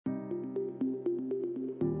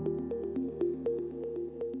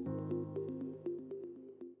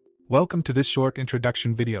Welcome to this short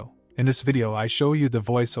introduction video. In this video I show you the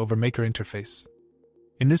VoiceOverMaker interface.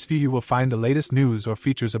 In this view you will find the latest news or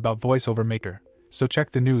features about VoiceOverMaker, so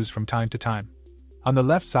check the news from time to time. On the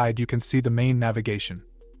left side you can see the main navigation.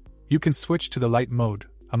 You can switch to the light mode,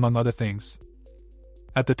 among other things.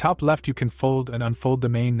 At the top left you can fold and unfold the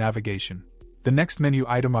main navigation. The next menu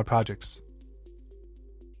item are projects.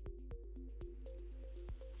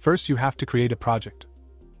 First you have to create a project.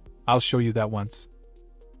 I'll show you that once.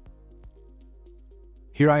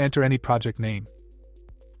 Here I enter any project name.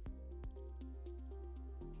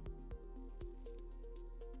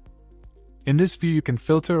 In this view you can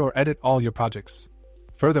filter or edit all your projects.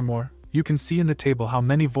 Furthermore, you can see in the table how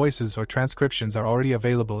many voices or transcriptions are already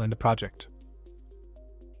available in the project.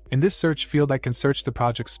 In this search field I can search the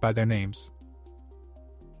projects by their names.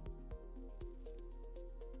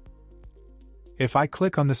 If I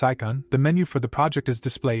click on this icon, the menu for the project is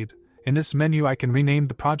displayed. In this menu I can rename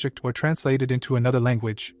the project or translate it into another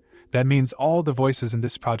language. That means all the voices in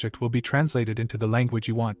this project will be translated into the language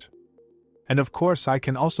you want. And of course I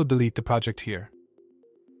can also delete the project here.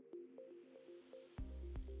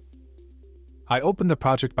 I open the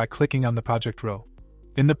project by clicking on the project row.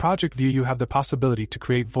 In the project view you have the possibility to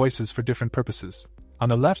create voices for different purposes. On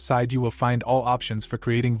the left side you will find all options for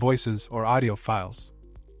creating voices or audio files.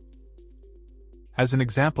 As an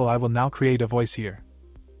example, I will now create a voice here.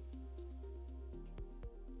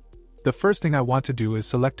 The first thing I want to do is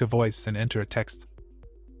select a voice and enter a text.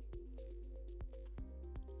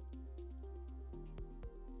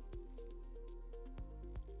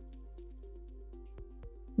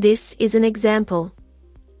 This is an example.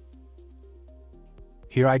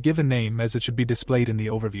 Here I give a name as it should be displayed in the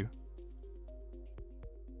overview.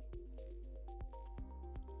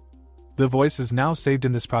 The voice is now saved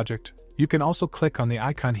in this project. You can also click on the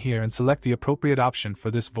icon here and select the appropriate option for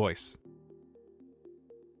this voice.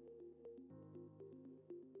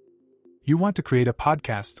 You want to create a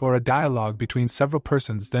podcast or a dialogue between several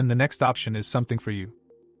persons, then the next option is something for you.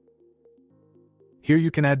 Here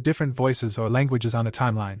you can add different voices or languages on a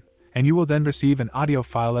timeline, and you will then receive an audio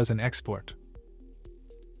file as an export.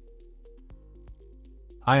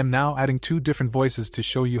 I am now adding 2 different voices to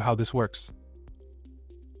show you how this works.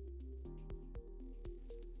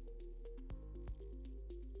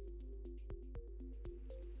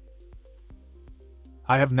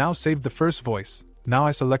 I have now saved the first voice. Now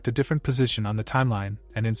I select a different position on the timeline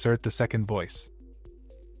and insert the second voice.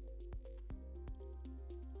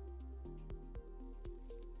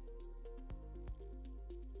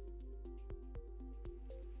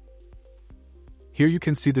 Here you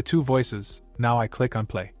can see the 2 voices. Now I click on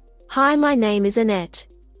play. Hi, my name is Annette.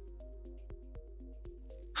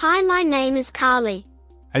 Hi, my name is Carly.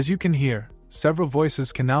 As you can hear, several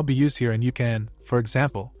voices can now be used here, and you can, for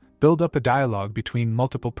example, build up a dialogue between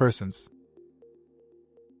multiple persons.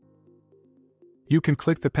 You can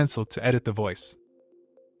click the pencil to edit the voice.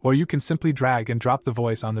 Or you can simply drag and drop the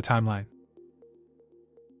voice on the timeline.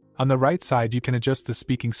 On the right side you can adjust the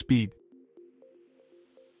speaking speed.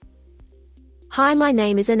 Hi, my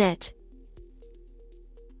name is Annette.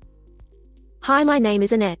 Hi, my name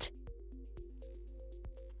is Annette.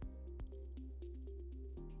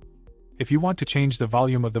 If you want to change the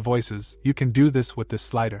volume of the voices, you can do this with this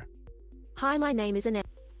slider. Hi, my name is Annette.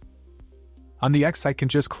 On the X I can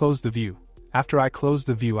just close the view. After I close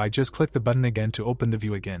the view I just click the button again to open the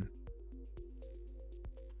view again.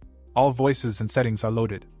 All voices and settings are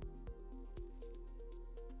loaded.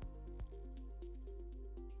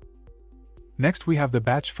 Next we have the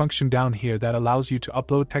batch function down here that allows you to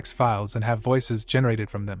upload text files and have voices generated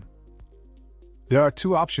from them. There are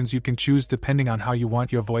 2 options you can choose depending on how you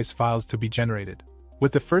want your voice files to be generated.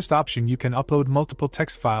 With the first option you can upload multiple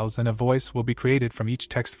text files and a voice will be created from each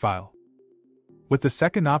text file. With the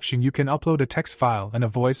second option you can upload a text file and a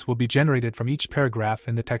voice will be generated from each paragraph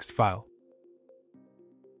in the text file.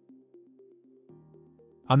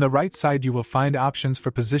 On the right side you will find options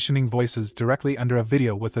for positioning voices directly under a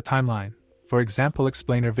video with a timeline, for example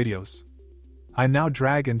explainer videos. I now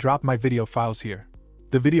drag and drop my video files here.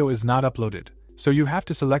 The video is not uploaded, so you have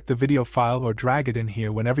to select the video file or drag it in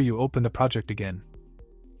here whenever you open the project again.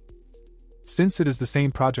 Since it is the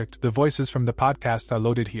same project, the voices from the podcast are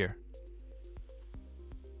loaded here.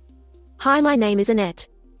 Hi, my name is Annette.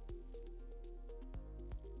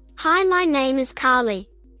 Hi, my name is Carly.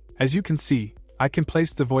 As you can see, I can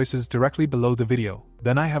place the voices directly below the video.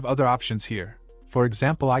 Then I have other options here. For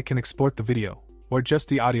example, I can export the video, or just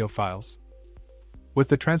the audio files. With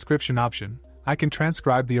the transcription option, I can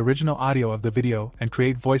transcribe the original audio of the video and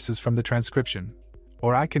create voices from the transcription.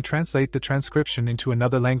 Or I can translate the transcription into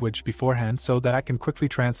another language beforehand so that I can quickly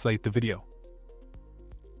translate the video.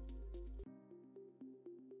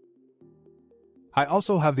 I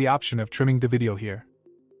also have the option of trimming the video here.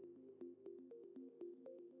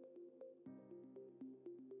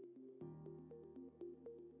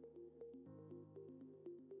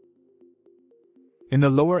 In the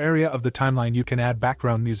lower area of the timeline you can add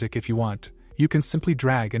background music if you want. You can simply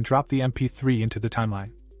drag and drop the MP3 into the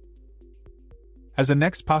timeline. As a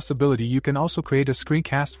next possibility, you can also create a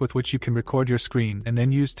screencast with which you can record your screen and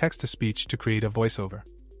then use text-to-speech to create a voiceover.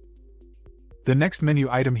 The next menu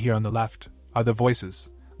item here on the left are the voices,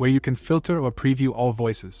 where you can filter or preview all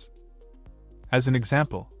voices. As an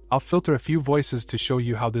example, I'll filter a few voices to show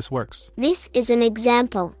you how this works. This is an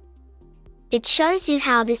example. It shows you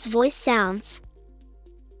how this voice sounds.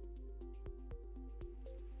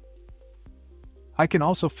 I can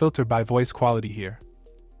also filter by voice quality here.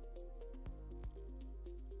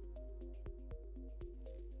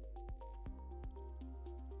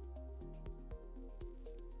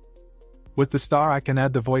 With the star I can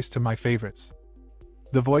add the voice to my favorites.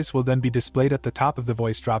 The voice will then be displayed at the top of the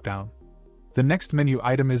voice dropdown. The next menu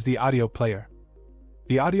item is the audio player.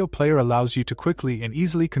 The audio player allows you to quickly and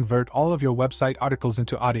easily convert all of your website articles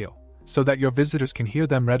into audio, so that your visitors can hear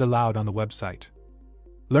them read aloud on the website.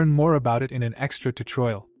 Learn more about it in an extra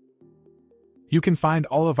tutorial. You can find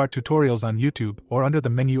all of our tutorials on YouTube or under the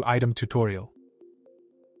menu item tutorial.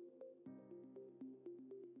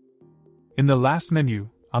 In the last menu,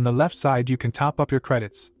 on the left side you can top up your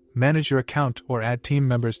credits, manage your account or add team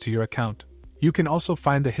members to your account. You can also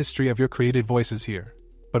find the history of your created voices here,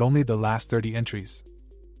 but only the last 30 entries.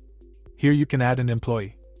 Here you can add an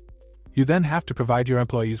employee. You then have to provide your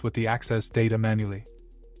employees with the access data manually.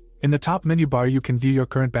 In the top menu bar you can view your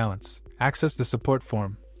current balance, access the support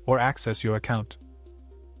form, or access your account.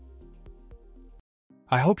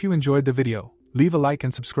 I hope you enjoyed the video. Leave a like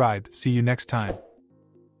and subscribe. See you next time.